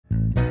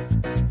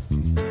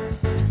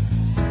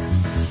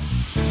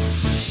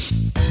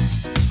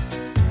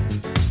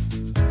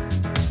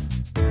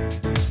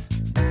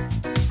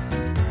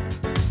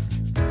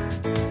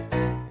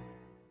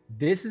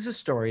This is a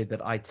story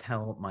that I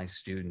tell my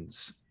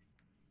students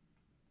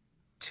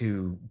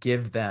to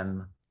give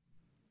them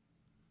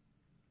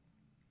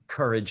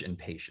courage and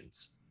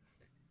patience.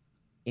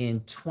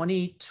 In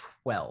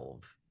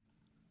 2012,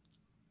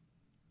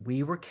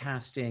 we were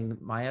casting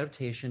my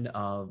adaptation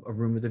of A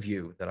Room with a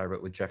View that I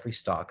wrote with Jeffrey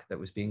Stock that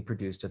was being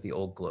produced at the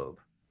Old Globe.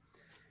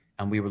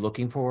 And we were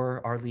looking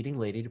for our leading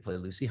lady to play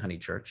Lucy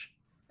Honeychurch.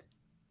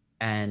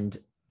 And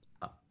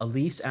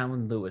Alyse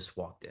Alan Louis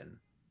walked in.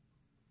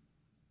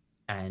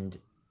 And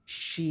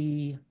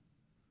she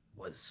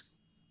was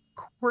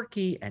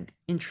quirky and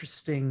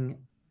interesting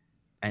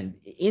and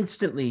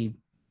instantly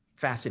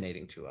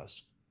fascinating to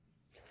us.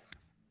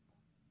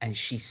 And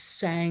she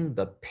sang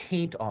the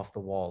paint off the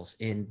walls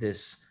in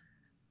this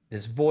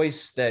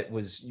voice that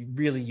was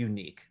really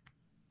unique,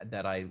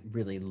 that I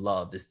really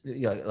loved. This,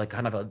 you know, like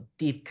kind of a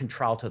deep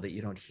contralto that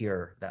you don't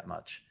hear that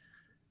much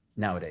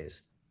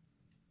nowadays.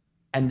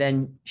 And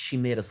then she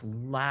made us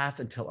laugh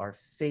until our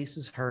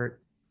faces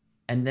hurt.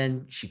 And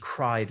then she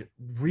cried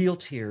real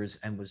tears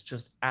and was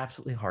just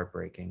absolutely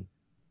heartbreaking.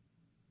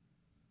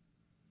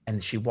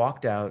 And she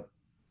walked out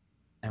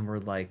and we're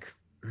like,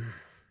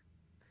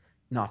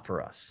 not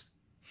for us.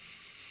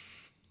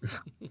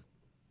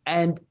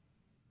 And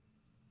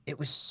it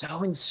was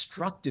so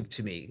instructive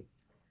to me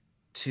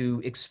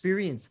to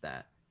experience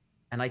that.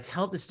 And I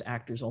tell this to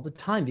actors all the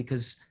time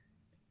because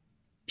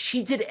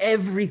she did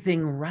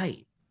everything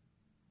right.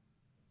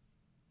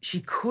 She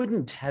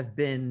couldn't have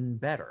been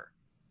better.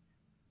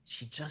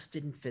 She just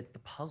didn't fit the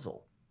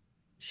puzzle.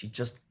 She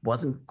just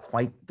wasn't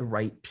quite the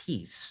right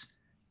piece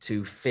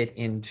to fit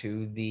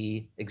into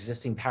the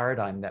existing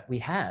paradigm that we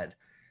had.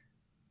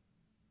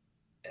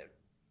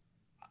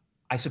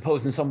 I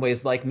suppose in some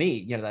ways, like me,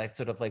 you know, that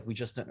sort of like, we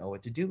just don't know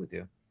what to do with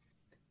you.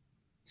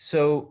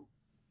 So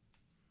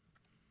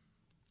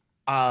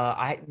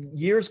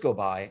years go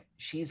by,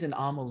 she's in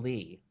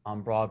Amelie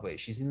on Broadway.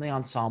 She's in the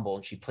ensemble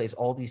and she plays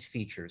all these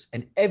features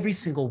and every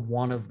single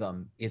one of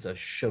them is a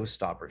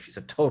showstopper. She's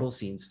a total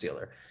scene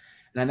stealer.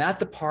 And I'm at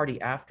the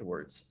party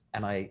afterwards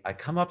and I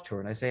come up to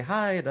her and I say,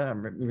 hi, and I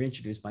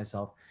reintroduce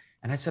myself.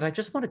 And I said, I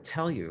just want to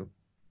tell you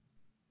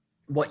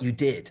what you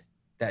did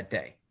that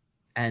day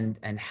and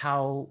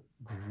how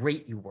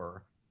great you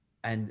were.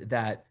 And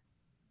that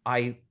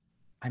I'm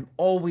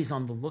always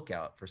on the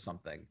lookout for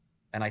something.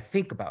 And I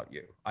think about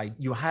you. I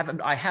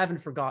haven't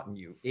forgotten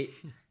you.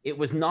 It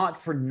was not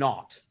for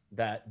naught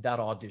that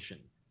audition.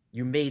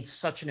 You made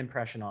such an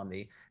impression on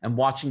me, and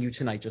watching you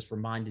tonight just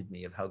reminded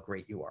me of how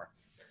great you are.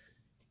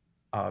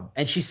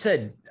 And she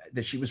said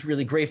that she was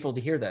really grateful to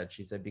hear that.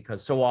 She said,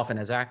 because so often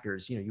as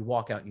actors, you know, you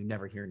walk out and you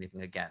never hear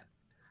anything again.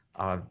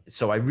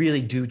 So I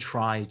really do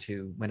try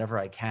to, whenever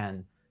I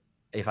can,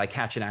 if I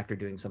catch an actor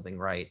doing something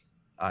right,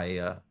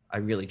 I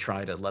really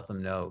try to let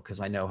them know because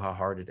I know how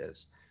hard it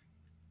is.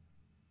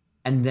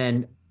 And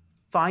then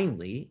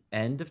finally,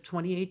 end of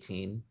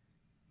 2018,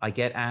 I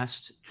get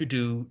asked to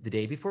do The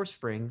Day Before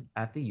Spring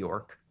at the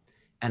York,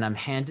 and I'm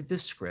handed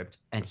this script,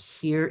 and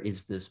here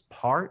is this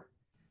part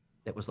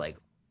that was like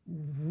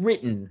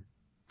written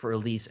for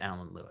Alyse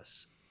Alan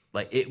Louis.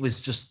 Like it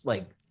was just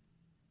like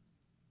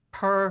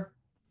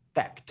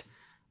perfect.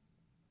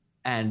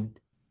 And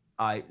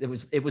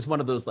it was one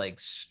of those like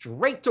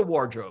straight to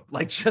wardrobe,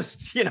 like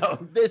just, you know,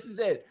 this is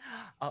it.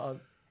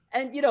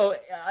 And, you know,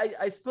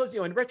 I suppose, you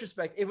know, in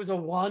retrospect, it was a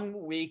 1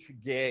 week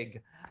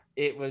gig.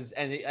 It was,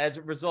 and as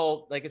a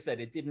result, like I said,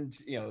 it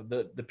didn't, you know,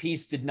 the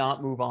piece did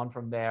not move on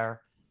from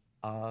there.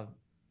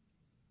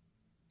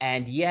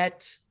 And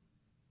yet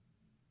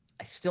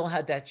I still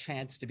had that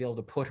chance to be able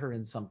to put her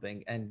in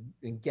something and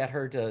get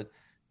her to,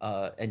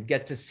 and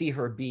get to see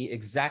her be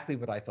exactly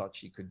what I thought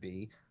she could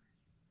be.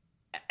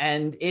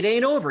 And it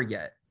ain't over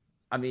yet.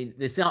 I mean,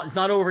 it's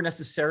not over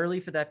necessarily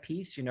for that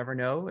piece. You never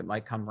know. It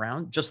might come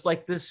around just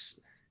like this.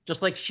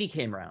 Just like she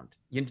came around,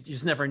 you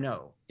just never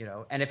know, you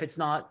know. And if it's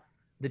not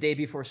The Day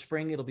Before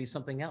Spring, it'll be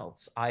something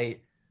else. I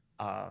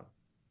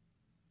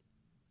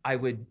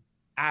would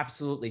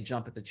absolutely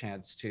jump at the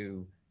chance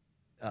to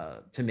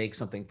make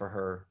something for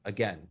her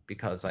again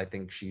because I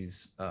think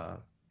she's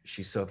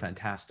so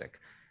fantastic.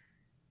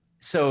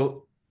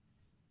 So,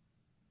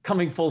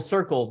 coming full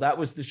circle, that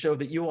was the show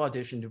that you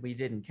auditioned and we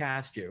didn't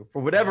cast you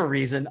for whatever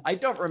reason. I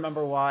don't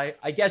remember why.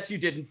 I guess you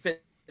didn't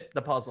fit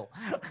the puzzle.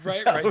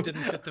 Right, So, right.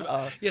 Didn't fit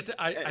the. Yeah,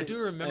 I do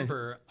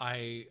remember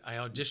I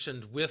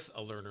auditioned with a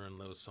Lerner and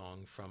Lowe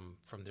song from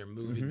their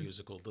movie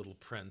musical Little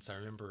Prince. I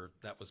remember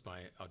that was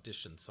my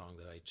audition song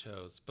that I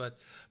chose. But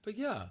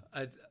yeah,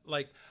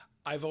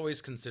 I've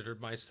always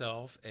considered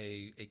myself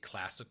a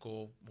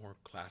classical, more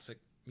classic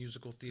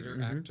musical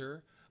theater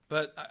actor.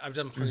 But I've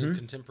done plenty of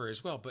contemporary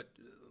as well. But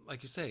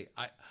like you say,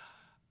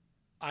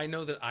 I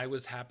know that I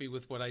was happy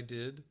with what I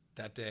did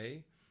that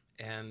day.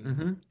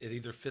 And it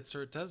either fits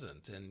or it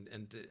doesn't.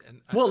 And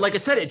well, like I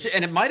said,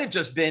 it might have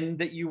just been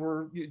that you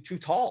were too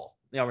tall.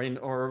 know,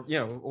 or you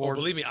know, Oh, or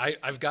believe me,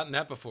 I've gotten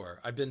that before.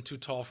 I've been too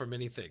tall for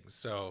many things,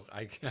 so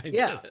I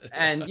yeah, get it.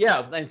 and yeah,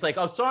 and it's like,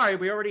 oh, sorry,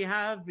 we already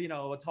have, you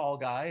know, a tall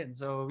guy, and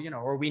so, you know,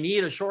 or we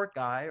need a short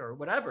guy or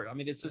whatever. I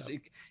mean, it's just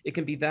Yep. it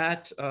can be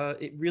that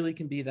it really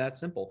can be that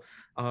simple.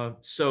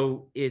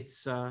 So it's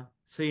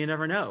so you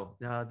never know.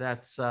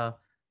 That's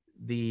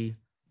the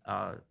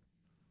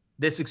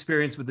this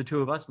experience with the two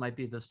of us might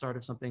be the start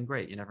of something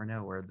great. You never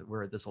know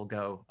where this will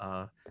go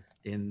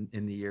in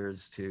the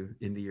years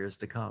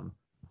to come.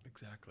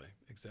 Exactly.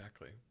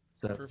 Exactly.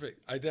 So Perfect.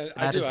 I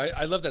that do. is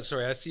I love that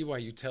story. I see why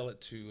you tell it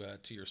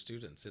to your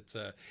students. It's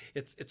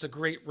a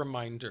great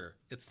reminder.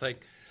 It's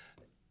like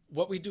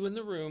what we do in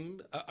the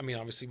room. I mean,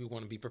 obviously, we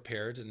want to be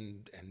prepared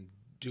and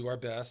do our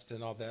best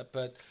and all that.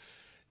 But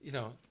you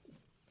know,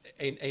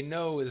 a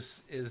no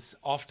is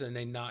often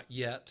a not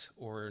yet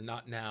or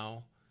not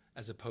now,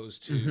 as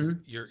opposed to mm-hmm.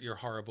 you're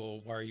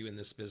horrible. Why are you in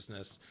this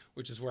business?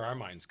 Which is where our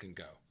minds can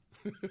go.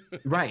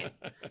 Right.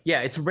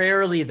 Yeah, it's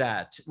rarely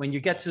that. When you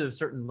get Yeah. to a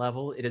certain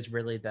level, it is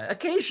really that.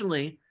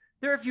 Occasionally,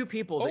 there are a few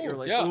people that you're Oh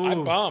like, yeah, I'm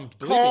ooh, bombed.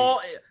 Believe me.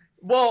 call.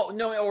 Well,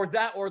 no, or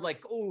that, or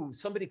like, ooh,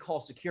 somebody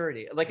call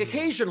security. Like Mm,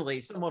 occasionally,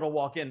 someone will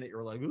walk in that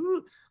you're like,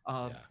 ooh.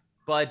 yeah.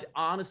 But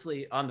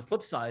honestly, on the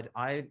flip side,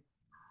 I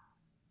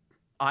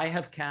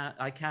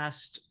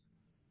cast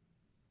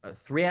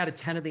 3 out of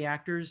 10 of the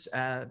actors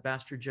at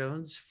Bastard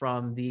Jones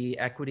from the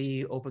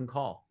Equity open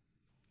call.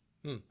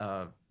 Hmm.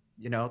 Uh,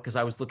 you know, because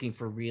I was looking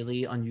for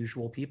really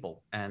unusual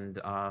people. And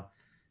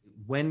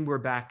when we're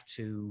back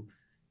to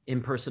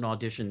in-person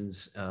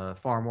auditions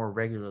far more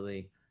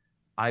regularly,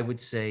 I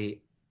would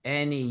say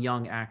any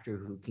young actor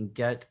who can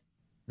get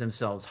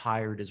themselves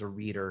hired as a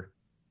reader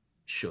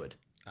should.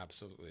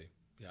 Absolutely.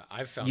 Yeah,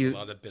 I've found a You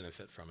lot of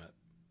benefit from it.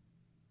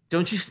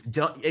 don't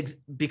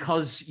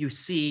because you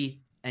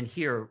see and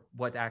hear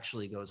what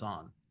actually goes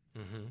on,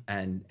 Hmm.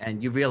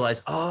 and you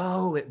realize,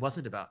 oh, it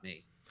wasn't about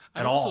me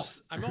at I'm also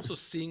all. I'm also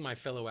seeing my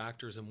fellow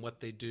actors and what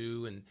they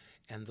do and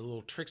the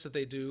little tricks that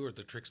they do or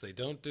the tricks they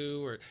don't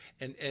do or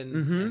and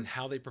Mm-hmm.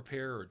 how they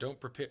prepare or don't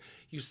prepare.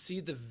 You see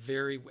the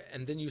very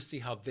and then you see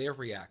how they're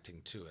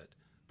reacting to it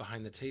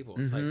behind the table.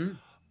 It's like, Mm-hmm.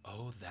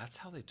 "Oh, that's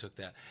how they took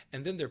that."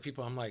 And then there are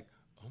people I'm like,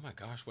 "Oh my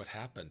gosh, what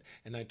happened?"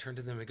 And I turn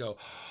to them and go,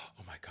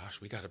 "Oh my gosh,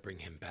 we got to bring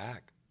him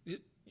back."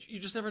 You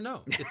just never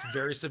know. It's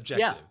very Yeah.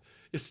 subjective.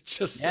 It's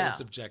just so Yeah.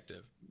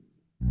 subjective.